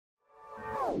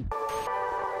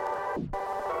And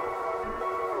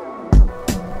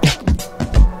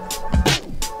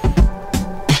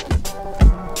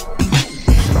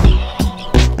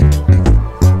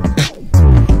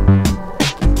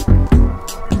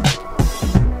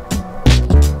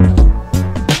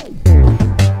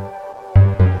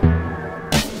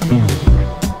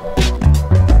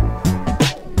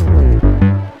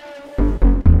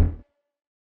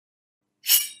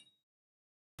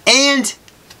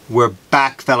we're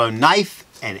back, fellow knife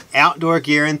and outdoor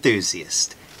gear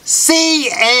enthusiasts. Cee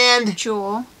and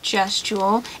Jul, Just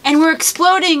Jul, and we're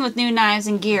exploding with new knives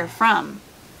and gear from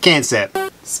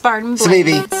Kansept, Spartan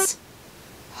Civivi, Blades,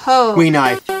 Hogue, WE and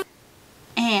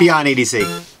Byond EDC.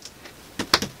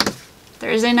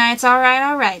 Thursday nights,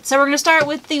 alright. So we're going to start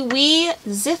with the WE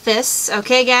Ziffius,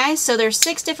 okay guys? So there's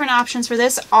 6 different options for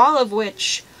this, all of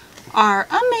which are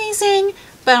amazing,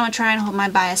 but I'm going to try and hold my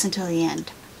bias until the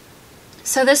end.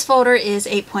 So this folder is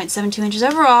 8.72 inches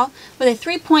overall with a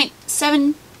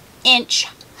 3.7 inch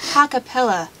Hogue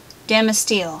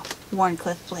Damasteel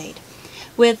Wharncliffe blade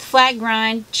with flat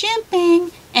grind,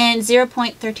 jimping, and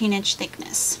 0.13 inch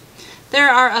thickness. There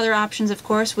are other options, of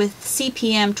course, with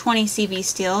CPM 20 CV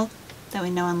steel that we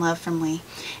know and love from WE,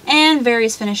 and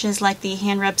various finishes like the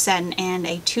hand rub satin and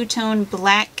a two-tone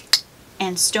black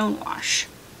and stonewash.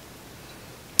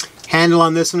 Handle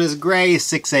on this one is gray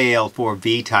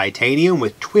 6AL4V titanium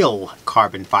with twill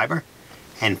carbon fiber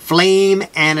and flame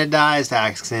anodized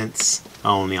accents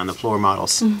only on the floor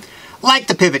models. Like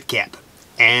the pivot cap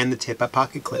and the tip-up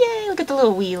pocket clip. Yay, look at the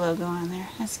little WE logo on there.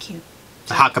 That's cute.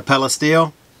 The Hogue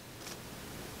steel.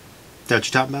 Is that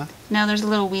what you're talking about? No, there's a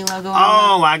little WE logo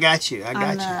on I got you. I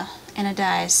got the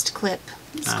anodized clip.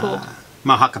 It's cool.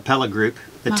 My Hogue group,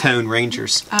 the Tone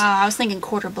Rangers. Oh, I was thinking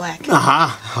quarter black.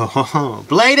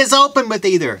 Blade is open with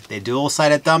either the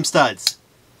dual-sided thumb studs,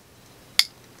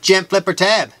 gem flipper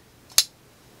tab,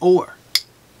 or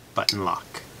button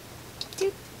lock.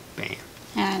 Doop. Bam.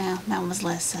 Yeah, I know. That one was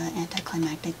less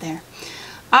anticlimactic there.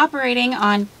 Operating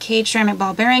on cage ceramic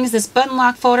ball bearings, this button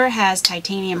lock folder has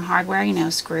titanium hardware, you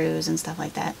know, screws and stuff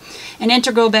like that, an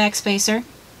integral back spacer,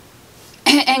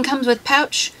 and comes with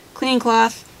pouch, cleaning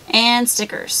cloth, and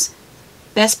stickers.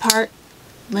 Best part,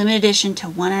 limited edition to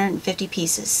 150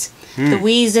 pieces. The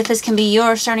WE Ziffius can be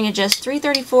yours starting at just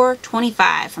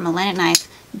 $334.25 from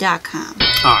AtlanticKnife.com.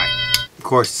 Alright, of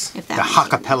course, the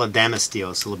Hogue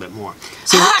Damasteel is a little bit more.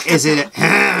 So is it,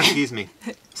 excuse me,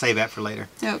 save that for later.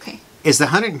 Okay. Is the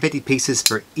 150 pieces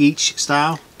for each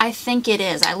style? I think it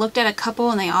is. I looked at a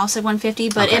couple and they all said 150,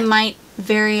 but it might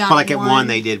vary on like at one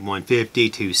they did 150,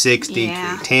 260,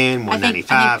 310,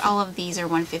 195. I think all of these are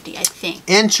 150, I think.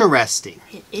 Interesting.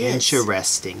 It is.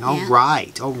 Interesting.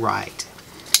 Alright.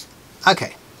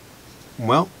 Okay.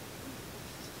 Well.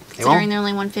 Considering they're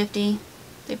only 150,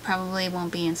 they probably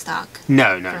won't be in stock.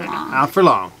 No. Not for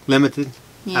long. Limited.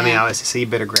 Yeah. I mean, I was you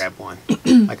better grab one.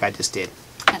 Like I just did.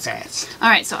 That's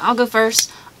alright, so I'll go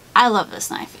first. I love this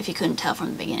knife, if you couldn't tell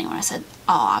from the beginning when I said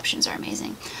all options are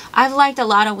amazing. I've liked a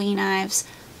lot of WE knives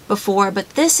before,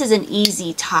 but this is an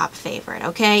easy top favorite,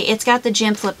 okay? It's got the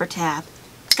gem flipper tab,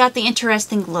 it's got the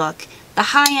interesting look, the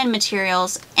high-end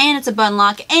materials, and it's a button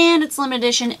lock, and it's limited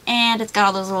edition, and it's got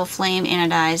all those little flame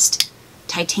anodized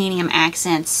titanium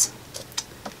accents.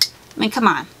 I mean, come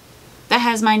on. That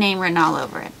has my name written all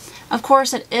over it. Of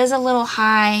course, it is a little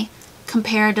high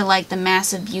compared to like the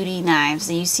massive beauty knives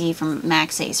that you see from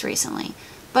Max Ace recently.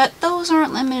 But those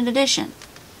aren't limited edition.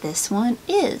 This one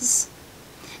is.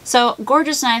 So,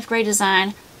 gorgeous knife, great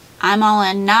design. I'm all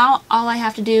in. Now all I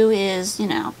have to do is, you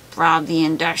know, rob the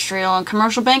Industrial and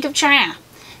Commercial Bank of China.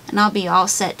 And I'll be all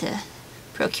set to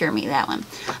procure me that one.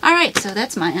 Alright, so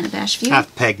that's my unabashed view.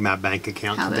 I've pegged my bank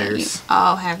account to theirs.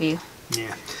 Oh, have you?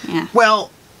 Yeah.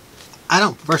 Well,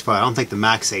 first of all, I don't think the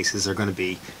Max Aces are going to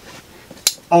be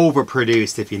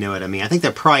overproduced, if you know what I mean. I think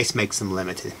their price makes them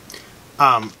limited.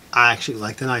 I actually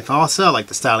like the knife also. I like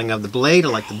the styling of the blade. I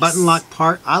like the button lock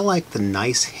part. I like the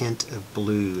nice hint of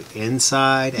blue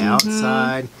inside,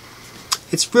 outside.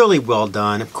 It's really well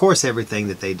done. Of course, everything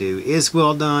that they do is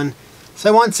well done.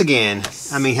 So once again,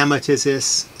 I mean, how much is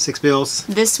this? 6 bills?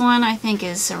 This one I think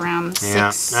is around 6.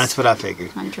 Yeah, that's what I figured.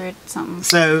 100 something.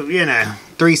 So, you know,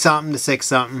 3 something to 6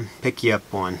 something. Pick you up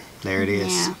one. There it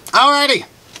is. Yeah. Alrighty.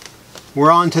 We're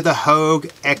on to the Hogue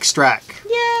Extrak.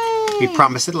 Yay! We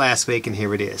promised it last week, and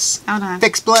here it is. Hold on.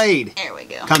 Fixed blade. There we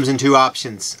go. Comes in 2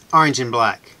 options, orange and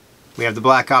black. We have the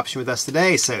black option with us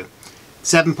today, so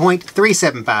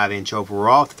 7.375 inch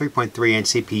overall, 3.3 inch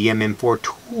CPM M4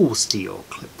 tool steel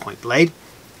clip point blade,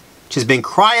 which has been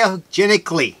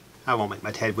cryogenically, I won't make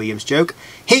my Ted Williams joke,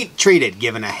 heat treated,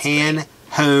 given a hand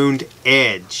honed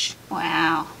edge.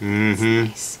 Wow. Mm-hmm.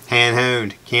 Nice. Hand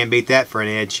honed. Can't beat that for an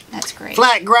edge. That's great.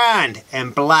 Flat grind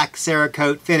and black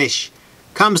Cerakote finish.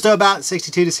 Comes to about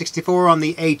 62 to 64 on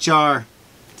the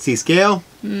HRC scale.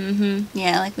 Mm-hmm.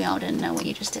 Yeah, like we all didn't know what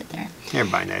you just did there.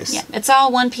 Everybody knows. Yeah, it's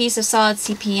all one piece of solid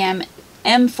CPM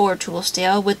M4 tool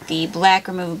steel with the black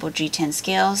removable G10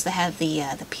 scales that have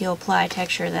the peel ply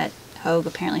texture that Hogue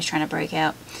apparently is trying to break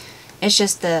out. It's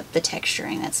just the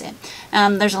texturing, that's it.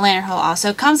 There's a lantern hole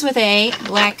also. Comes with a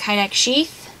black Kydex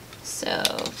sheath. So,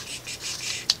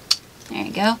 there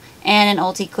you go. And an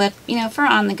ulti clip, you know, for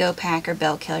on-the-go pack or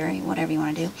bell carry, whatever you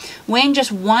want to do. Weighing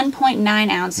just 1.9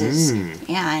 ounces.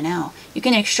 Yeah, I know. You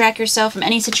can extract yourself from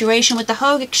any situation with the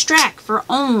Hogue Extrak for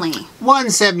only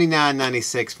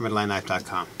 $179.96 from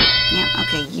MidlandKnife.com. Yeah,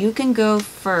 okay, you can go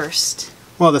first.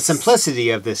 Well, the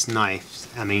simplicity of this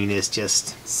knife, I mean, is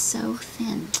just... So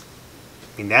thin.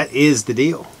 I mean, that is the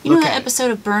deal. You know that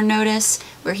episode of Burn Notice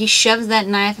where he shoves that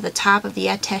knife at the top of the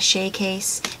attaché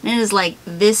case and it is like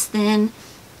this thin?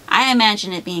 I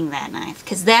imagine it being that knife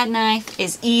because that knife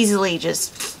is easily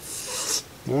just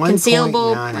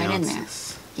concealable right in there.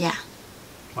 Yeah.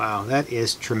 Wow, that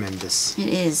is tremendous. It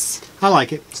is. I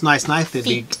like it. It's a nice knife.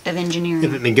 Feat of engineering.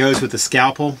 If it goes with the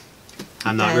scalpel,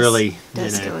 I'm not really...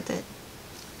 Does go with it.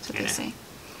 That's what they say.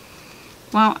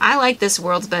 Well, I like this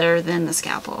worlds better than the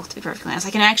scalpel, to be perfectly honest.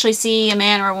 I can actually see a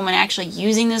man or a woman actually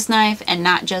using this knife and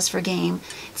not just for game.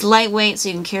 It's lightweight, so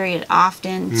you can carry it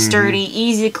often. Sturdy,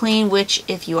 easy to clean, which,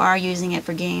 if you are using it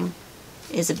for game,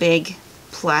 is a big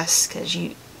plus, because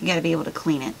you got to be able to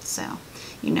clean it. So,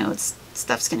 you know,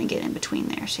 stuff's going to get in between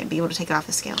there, so you'll be able to take off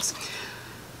the scales.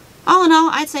 All in all,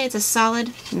 I'd say it's a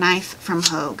solid knife from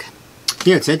Hogue.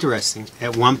 Yeah, it's interesting.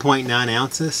 At 1.9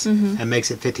 ounces, that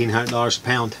makes it $1,500 a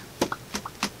pound.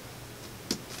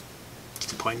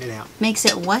 Pointing it out. Makes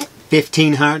it what?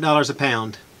 $1,500 a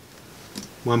pound.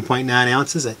 1.9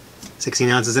 ounces at 16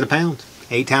 ounces in a pound.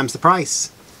 8 times the price.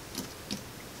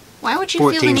 Why would you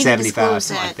feel the need to disclose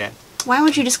that? Like that? Why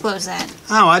would you disclose that?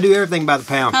 Oh, I do everything by the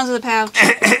pound. Pounds of the pouch.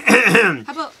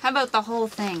 How about the whole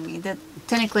thing?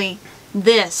 Technically,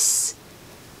 this.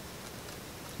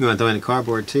 You want to throw in the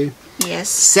cardboard too? Yes.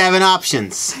 7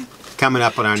 options coming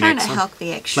up on our next one. Trying to help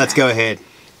the extra. Let's go ahead.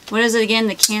 What is it again?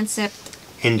 The Kansept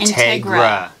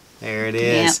Integra. There it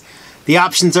is. Yep. The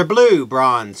options are blue,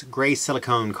 bronze, gray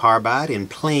silicone carbide in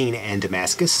plain and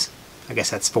Damascus. I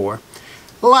guess that's 4.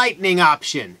 Lightning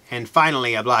option. And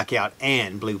finally a blackout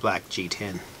and blue-black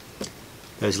G10.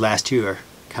 Those last 2 are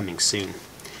coming soon.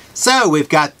 So we've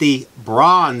got the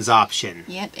bronze option.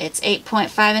 Yep, it's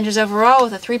 8.5 inches overall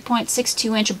with a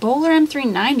 3.62 inch Bowler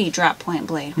M390 drop point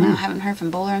blade. Wow, haven't heard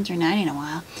from Bowler M390 in a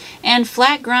while. And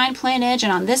flat grind plain edge,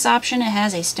 and on this option it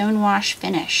has a stonewash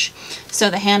finish. So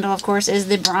the handle, of course, is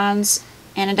the bronze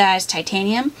anodized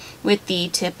titanium with the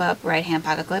tip up right hand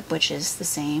pocket clip, which is the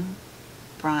same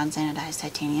bronze anodized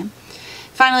titanium.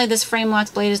 Finally, this frame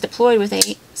locked blade is deployed with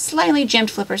a slightly gemmed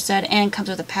flipper stud and comes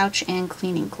with a pouch and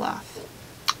cleaning cloth.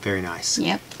 Very nice.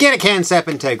 Yep. Get a Kansept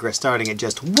Integra starting at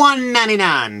just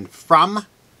 $1.99 from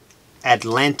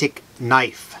Atlantic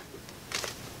Knife.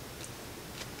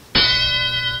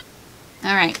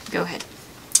 All right, go ahead.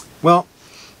 Well,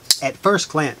 at first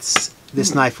glance,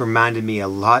 this knife reminded me a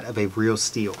lot of a real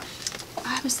steel.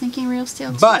 I was thinking real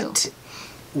steel too. But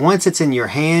once it's in your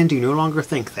hand, you no longer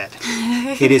think that.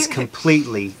 It is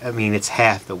completely, I mean, it's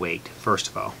half the weight, first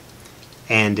of all.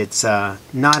 And it's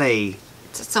not a...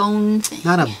 It's its own thing.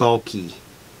 Not a bulky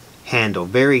handle.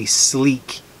 Very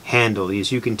sleek handle.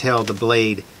 As you can tell, the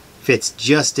blade fits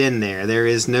just in there. There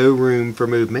is no room for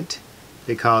movement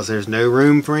because there's no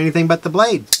room for anything but the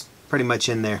blade pretty much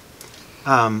in there.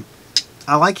 I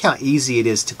like how easy it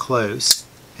is to close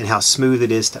and how smooth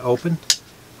it is to open.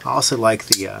 I also like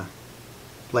the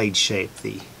blade shape.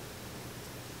 The,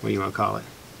 what do you want to call it?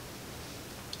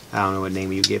 I don't know what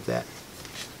name you give that.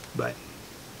 But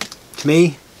to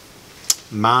me,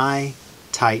 my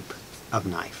type of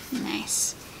knife.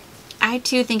 Nice. I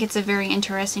too think it's a very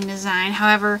interesting design.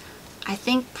 However, I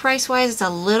think price-wise it's a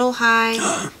little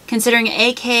high, considering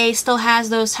AK still has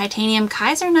those titanium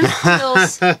Kaiser knife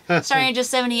deals starting at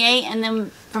just $78, and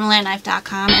then from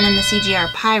landknife.com, and then the CGR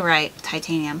Pyrite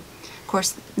titanium. Of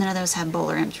course, none of those have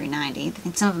Bowler M390. I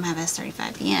think some of them have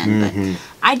S35BN, but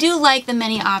I do like the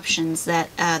many options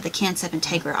that the Kansept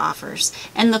Integra offers,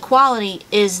 and the quality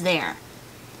is there.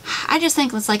 I just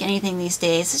think it's like anything these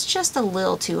days. It's just a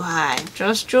little too high.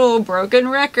 Just Jul, broken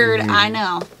record. I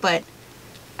know, but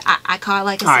I call it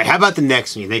like a... Alright, how about the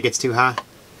next one? You think it's too high?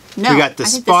 No. We got the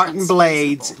Spartan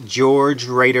Blades George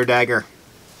Raider Dagger.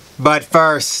 But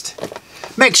first,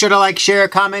 make sure to like, share,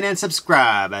 comment, and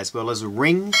subscribe, as well as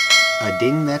ring a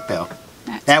ding that bell.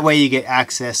 Correct. That way you get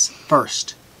access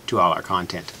first to all our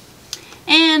content.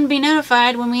 And be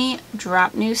notified when we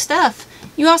drop new stuff.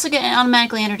 You also get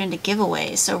automatically entered into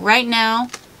giveaways. So right now,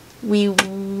 we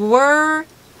were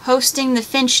hosting the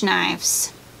Finch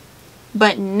knives,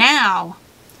 but now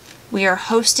we are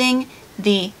hosting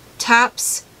the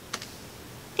Tops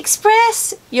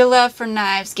Express Your Love for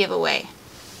Knives giveaway.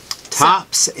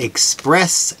 Tops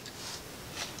Express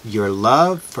Your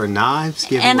Love for Knives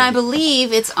giveaway. And I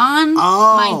believe it's on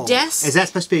my desk. Is that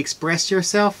supposed to be express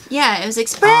yourself? Yeah, it was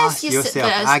express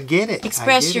yourself. I get it.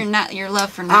 Express your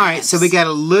love for knives. All right, so we got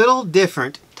a little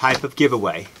different type of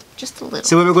giveaway. Just a little.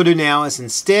 So what we're going to do now is,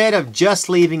 instead of just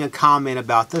leaving a comment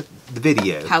about the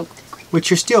video,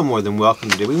 which you're still more than welcome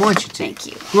to do, we want you to. Thank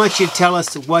you. We want you to tell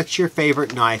us what your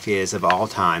favorite knife is of all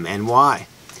time and why.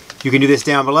 You can do this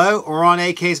down below or on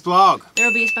AK's blog. There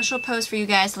will be a special post for you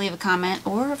guys to leave a comment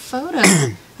or a photo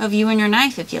of you and your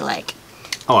knife if you like.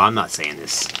 Oh, I'm not saying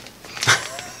this.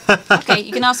 Okay,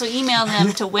 you can also email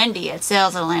them to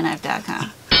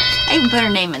wendy@sales@landknife.com. I even put her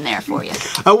name in there for you.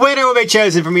 A winner will be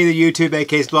chosen from either YouTube,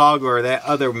 AK's blog, or that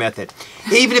other method.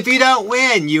 Even if you don't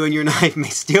win, you and your knife may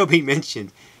still be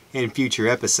mentioned in future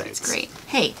episodes. That's great.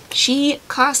 Hey, she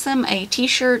cost them a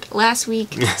t-shirt last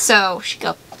week, so she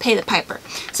go pay the piper.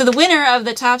 So the winner of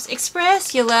the Tops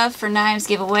Express Your Love for Knives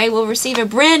giveaway will receive a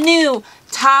brand new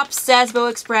Tops Sasbo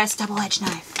Express double-edged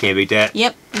knife. Can't beat that.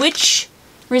 Yep, which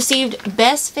received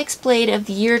Best Fixed Blade of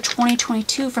the Year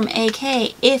 2022 from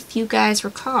AK, if you guys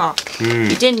recall.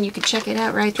 If you didn't, you could check it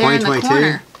out right there in the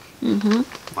corner.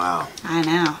 Wow. I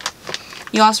know.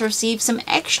 You also received some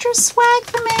extra swag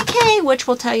from AK, which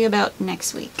we'll tell you about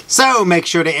next week. So make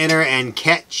sure to enter and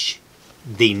catch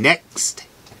the next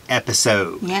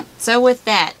episode. Yep. So with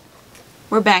that,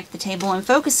 we're back to the table and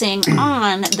focusing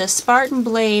on the Spartan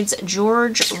Blades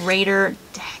George Raider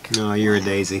Dagger. Oh, you're a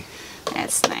daisy.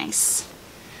 That's nice.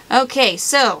 Okay,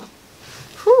 so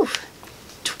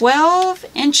 12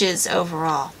 inches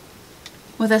overall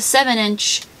with a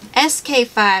 7-inch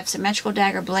SK5 symmetrical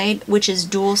dagger blade, which is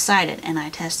dual-sided, and I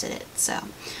tested it, so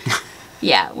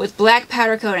yeah, with black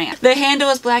powder coating. The handle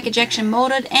is black ejection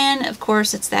molded, and of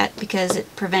course it's that because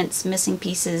it prevents missing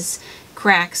pieces,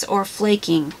 cracks, or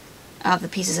flaking of the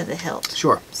pieces of the hilt.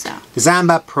 Sure. So designed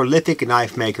by prolific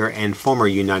knife maker and former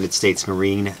United States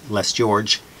Marine Les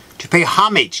George to pay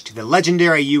homage to the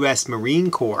legendary U.S. Marine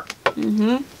Corps.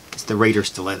 It's the Raider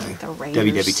Stiletto. The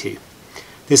Raiders. WW2.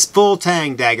 This full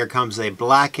tang dagger comes with a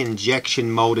black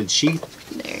injection molded sheath.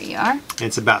 There you are. And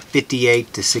it's about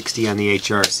 58 to 60 on the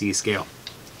HRC scale.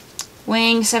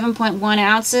 Weighing 7.1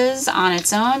 ounces on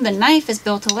its own, the knife is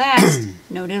built to last.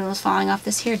 No doodles falling off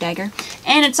this here dagger.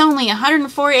 And it's only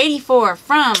 $104.84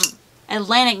 from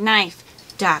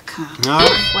AtlanticKnife.com.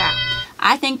 Wow.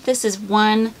 I think this is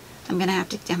one I'm gonna have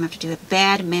to do a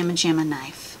bad Mamma Jamma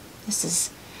knife.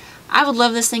 I would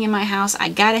love this thing in my house. I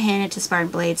gotta hand it to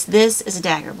Spartan Blades. This is a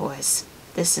dagger, boys.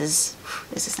 This is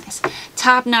nice.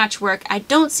 Top-notch work. I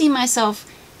don't see myself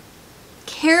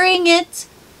carrying it,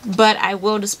 but I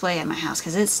will display it in my house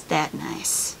because it's that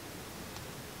nice.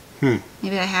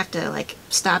 Maybe I have to like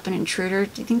stop an intruder.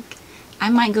 Do you think I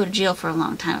might go to jail for a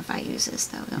long time if I use this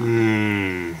though?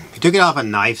 If you took it off a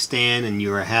knife stand and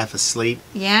you were half asleep,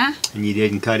 yeah, and you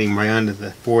didn't cut him right under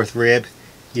the 4th rib,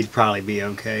 you'd probably be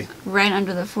okay. Right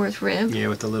under the 4th rib? Yeah,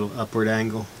 with the little upward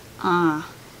angle. So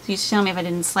you tell me if I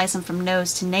didn't slice him from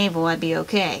nose to navel, I'd be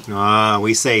okay.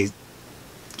 We say,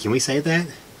 can we say that?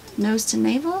 Nose to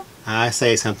navel? I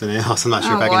say something else. I'm not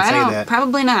sure if I can say that.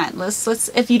 Probably not. Let's.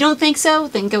 If you don't think so,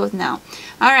 then go with no.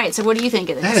 All right. So what do you think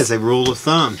of this? That is a rule of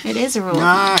thumb. It is a rule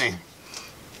of thumb.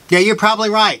 Yeah, you're probably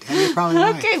right. You're probably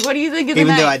right. Okay. What do you think of the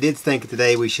Even knife? though I did think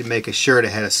today we should make a shirt that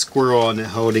had a squirrel on it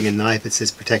holding a knife that says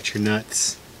 "Protect your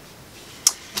nuts."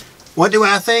 What do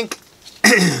I think?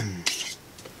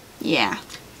 Yeah.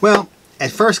 Well,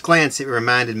 at first glance, it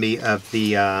reminded me of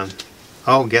the.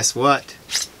 Oh, guess what?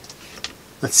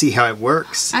 Let's see how it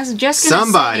works. I was just gonna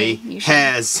Somebody say,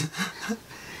 has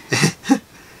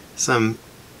some.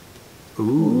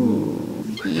 Ooh.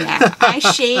 Yeah, I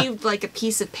shaved like a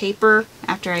piece of paper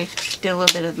after I did a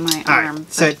little bit of my arm.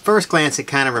 Right. So at first glance, it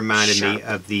kind of reminded me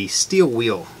of the steel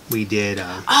wheel we did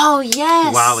a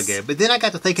while ago. But then I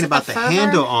got to thinking about the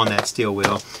handle on that steel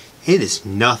wheel. It is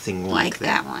nothing like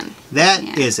that. One. That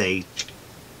is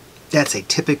that's a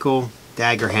typical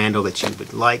dagger handle that you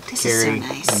would like to carry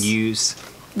and use.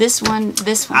 This one.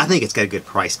 I think it's got a good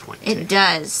price point too. It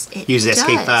does. It uses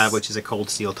SK5, which is a cold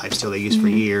steel type steel they use for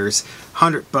years.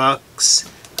 $100.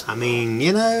 I mean,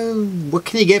 you know, what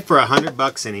can you get for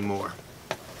 $100 anymore?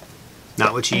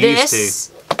 Not what you used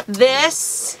to.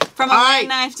 This from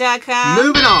AtlanticKnife.com.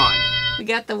 Moving on. We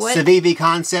got the what? Civivi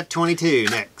Concept 22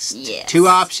 next. Yes. 2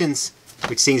 options,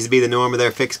 which seems to be the norm of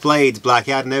their fixed blades.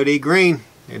 Blackout and OD green.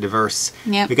 They're diverse.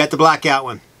 Yep. We got the blackout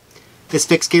one. This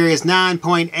fixed gear is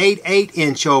 9.88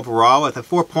 inch overall with a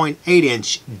 4.8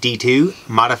 inch D2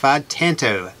 modified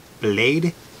Tanto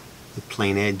blade with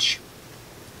plain edge.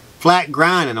 Flat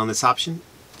grinding on this option.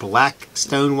 Black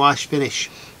stone wash finish.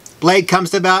 Blade comes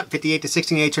to about 58 to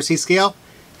 16 HRC scale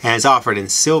and is offered in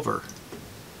silver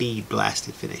bead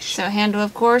blasted finish. So handle,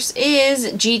 of course,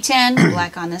 is G10,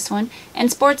 black on this one,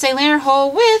 and sports a lanyard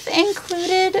hole with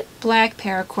included black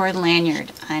paracord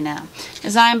lanyard. I know.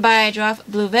 Designed by Joff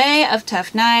Blouvet of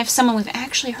Tough Knife, someone we've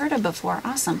actually heard of before.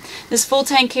 Awesome. This full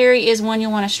tank carry is one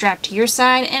you'll want to strap to your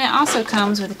side, and it also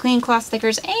comes with clean cloth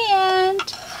stickers and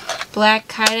black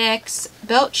Kydex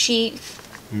belt sheath,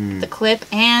 the clip,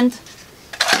 and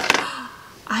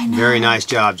I know. Very nice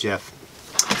job, Jeff.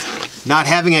 Not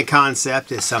having a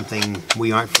concept is something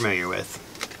we aren't familiar with.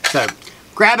 So,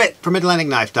 grab it from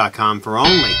AtlanticKnife.com for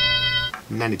only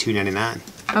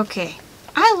 $92.99. Okay.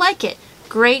 I like it.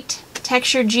 Great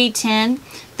textured G10.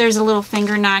 There's a little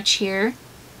finger notch here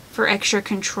for extra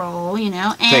control, you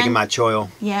know. And, taking my choil.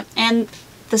 Yep. And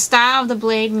the style of the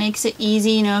blade makes it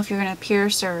easy, you know, if you're going to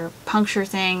pierce or puncture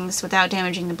things without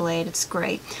damaging the blade. It's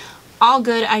great. All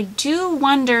good. I do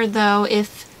wonder, though,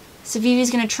 if Civivi's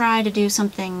going to try to do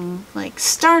something like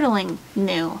startling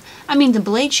new. I mean, the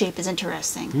blade shape is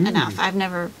interesting enough. I've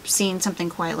never seen something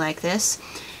quite like this.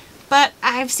 But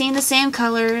I've seen the same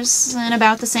colors and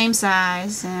about the same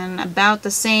size and about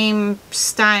the same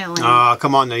styling. Oh,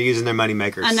 come on, they're using their money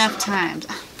makers. Enough times.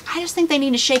 I just think they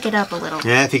need to shake it up a little.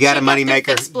 Yeah, if you got a money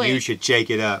maker, blade. you should shake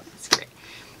it up. That's great.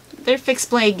 Their fixed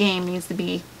blade game needs to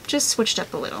be just switched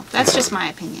up a little. That's just my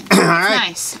opinion. All it's right.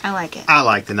 nice. I like it. I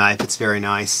like the knife. It's very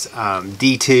nice.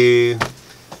 D2,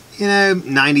 you know,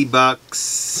 90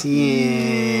 bucks.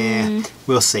 Yeah,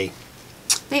 we'll see.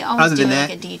 They always Other do than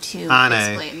like that, a D2 I know.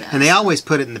 fixed blade, though. And they always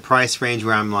put it in the price range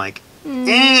where I'm like,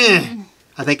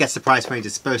 I think that's the price range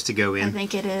it's supposed to go in. I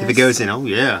think it is. If it goes in, oh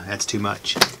yeah, that's too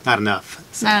much. Not enough.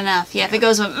 It's not enough. Yeah, if it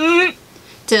goes from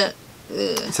to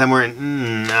somewhere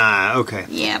in, okay.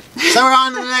 yeah. So we're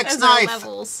on to the next Those are knife.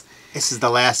 levels. This is the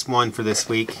last one for this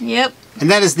week. Yep.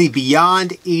 And that is the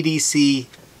Byond EDC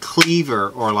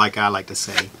Kleever, or like I like to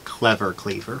say, clever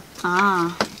cleaver.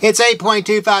 Ah. It's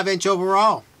 8.25 inch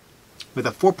overall with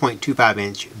a 4.25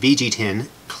 inch VG10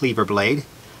 cleaver blade.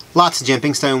 Lots of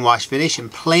jimping, stone wash finish,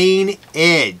 and plain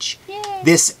edge. Yay.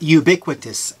 This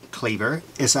ubiquitous cleaver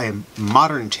is a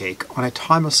modern take on a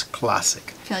timeless classic.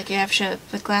 I feel like you have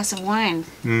a glass of wine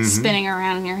spinning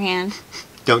around in your hand.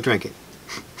 Don't drink it.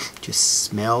 Just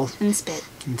smell And spit.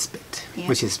 and spit, Yeah.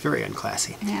 which is very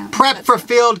unclassy. Yeah, Prep that's for it.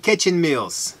 field kitchen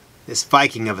meals. This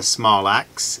Viking of a small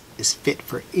axe is fit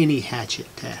for any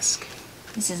hatchet task.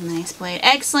 This is a nice blade.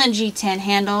 Excellent G10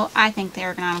 handle. I think the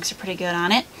ergonomics are pretty good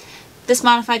on it. This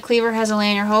modified cleaver has a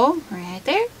lanyard hole right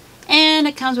there. And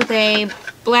it comes with a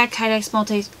black Kydex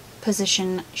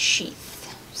multi-position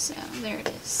sheath. So there it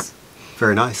is.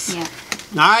 Very nice. Yeah.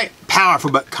 Alright, powerful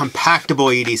but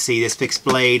compactable EDC. This fixed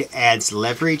blade adds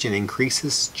leverage and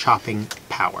increases chopping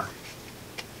power.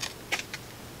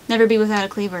 Never be without a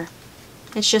cleaver.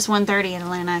 It's just $130 at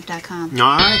AtlanticKnife.com.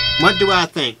 Alright, what do I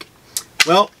think?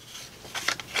 Well,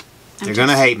 they're going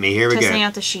to hate me. Here we go. Testing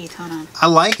out the sheath. Hold on. I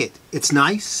like it. It's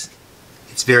nice.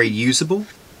 It's very usable.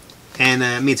 And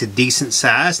I mean, it's a decent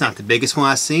size. Not the biggest one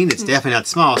I've seen. It's definitely not the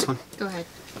smallest one. Go ahead.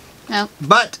 No.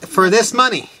 But for this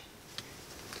money,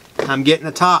 I'm getting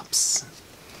the tops.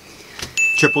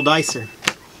 Triple dicer.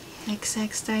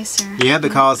 XX dicer. Yeah,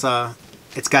 because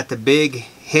it's got the big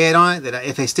head on it that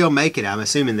if they still make it, I'm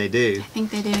assuming they do. I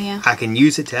think they do, yeah. I can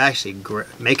use it to actually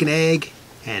make an egg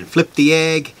and flip the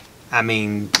egg. I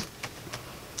mean,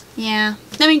 Yeah.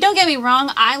 I mean, don't get me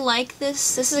wrong. I like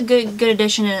this. This is a good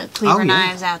addition to cleaver Oh, yeah.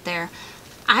 knives out there.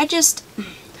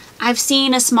 I've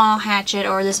seen a small hatchet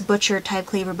or this butcher type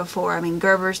cleaver before. I mean,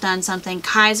 Gerber's done something.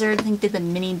 Kaiser, I think, did the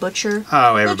mini butcher.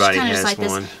 oh, everybody Which kinda has just like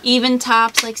one. This. Even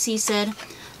tops, like C said.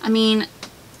 I mean,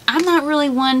 I'm not really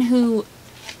one who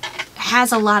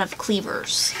has a lot of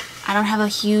cleavers. I don't have a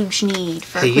huge need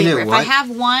for a Hey, you know cleaver. If I what? have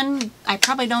one, I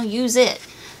probably don't use it.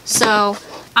 So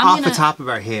I'm Off gonna. the top of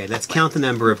our head, let's count the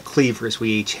number of cleavers we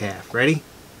each have. Ready?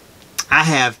 I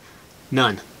have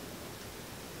none.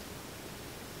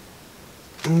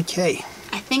 Okay.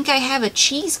 I think I have a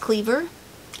cheese cleaver.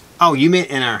 Oh, you meant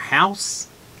in our house?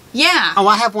 Yeah. Oh,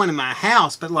 I have one in my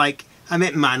house, but like, I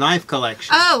meant in my knife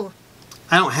collection. Oh.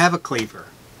 I don't have a cleaver.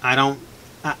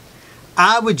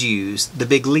 I would use the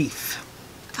big leaf.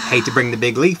 Hate to bring the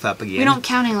big leaf up again. We don't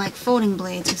counting like folding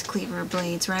blades with cleaver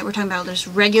blades, right? We're talking about just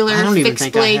regular I don't even fixed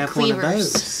think I blade have cleavers. one of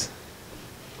those.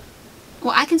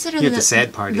 Well, I consider the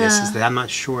sad part is that I'm not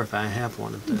sure if I have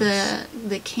one of those.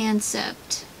 The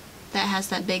Kansept that has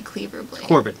that big cleaver blade.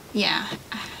 Corbin. Yeah,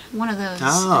 one of those.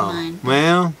 Oh, in mine.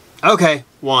 well, okay,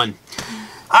 one.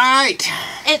 All right.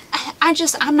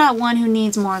 I'm not one who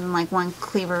needs more than like one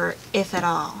cleaver, if at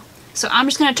all. So I'm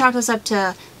just gonna chalk this up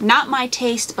to not my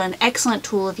taste, but an excellent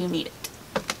tool if you need it.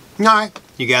 All right,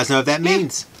 you guys know what that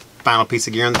means. Final piece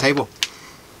of gear on the table.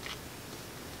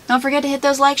 Don't forget to hit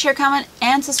those like, share, comment,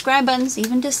 and subscribe buttons,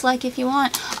 even dislike if you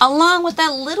want, along with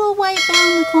that little white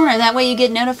bell in the corner. That way you get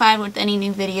notified when any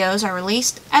new videos are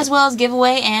released, as well as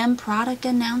giveaway and product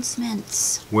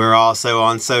announcements. We're also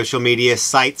on social media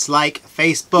sites like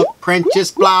Facebook,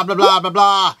 Pinterest, blah, blah, blah, blah,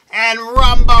 blah, and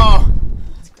Rumble.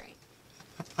 That's great.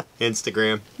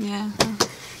 Instagram. Yeah.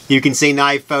 You can see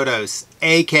knife photos,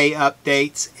 AK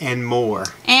updates, and more.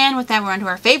 And with that, we're on to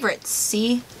our favorites.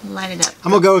 See? Light it up.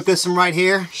 I'm going to go with this one right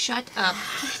here. Shut up.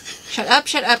 Shut up,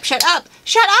 shut up, shut up.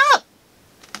 Shut up!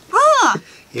 Ah!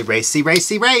 Erase,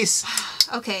 erase, erase.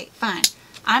 Okay, fine.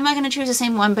 I'm not going to choose the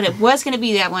same one, but it was going to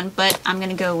be that one, but I'm going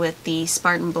to go with the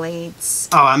Spartan Blades.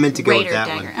 Oh, I meant to go Raider with that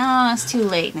Dagger. one. Oh, it's too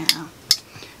late now.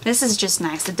 This is just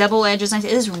nice. The double edge is nice.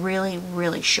 It is really,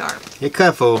 really sharp. It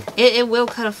cut full. It will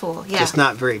cut a full, yeah. Just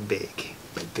not very big,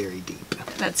 but very deep.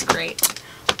 That's great.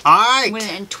 All right.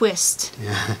 And twist.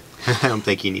 Yeah. I don't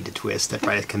think you need to twist. That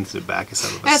probably comes to the back of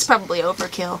some of us. That's probably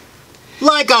overkill.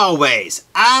 Like always,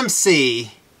 I'm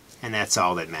Cee, and that's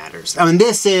all that matters. I mean,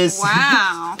 this is...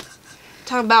 Wow.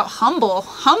 Talk about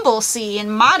humble Cee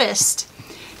and modest.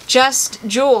 Just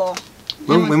Jul.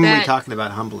 When were we talking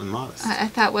about humble and modest? I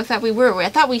thought we were. I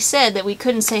thought we said that we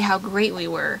couldn't say how great we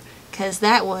were, because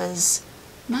that was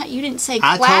not. You didn't say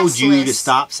classless. I told you to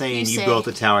stop saying you built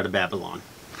the Tower to Babylon.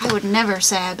 I would never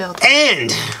say I built it.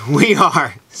 And we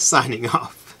are signing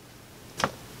off.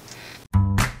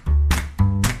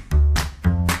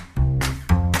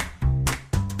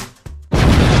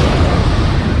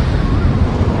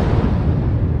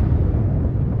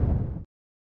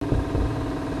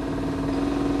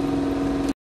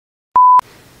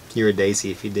 You're a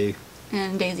Daisy if you do.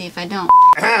 And Daisy if I don't.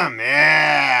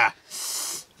 Yeah.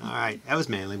 Alright, that was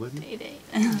manly, wasn't it?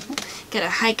 Gotta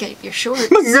hike up your shorts.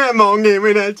 My grandma gave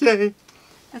me that chain.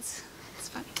 That's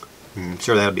funny. I'm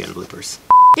sure that'll be on bloopers.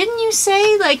 Didn't you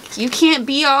say, like, you can't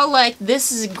be all like,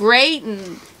 this is great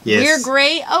and we're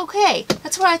great? Okay,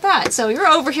 that's what I thought. So you're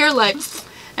over here like,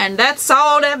 and that's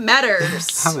all that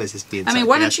matters. How is this being I mean,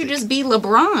 why don't you just be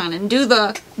LeBron and do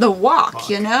the walk,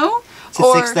 you know? It's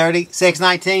at 6:30,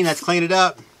 6:19, let's clean it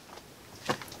up.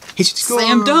 He should score.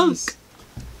 Slam dunk.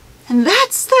 And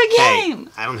that's the game.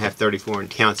 Hey, I don't have 34 and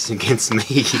counts against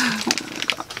me.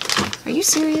 Are you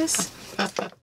serious?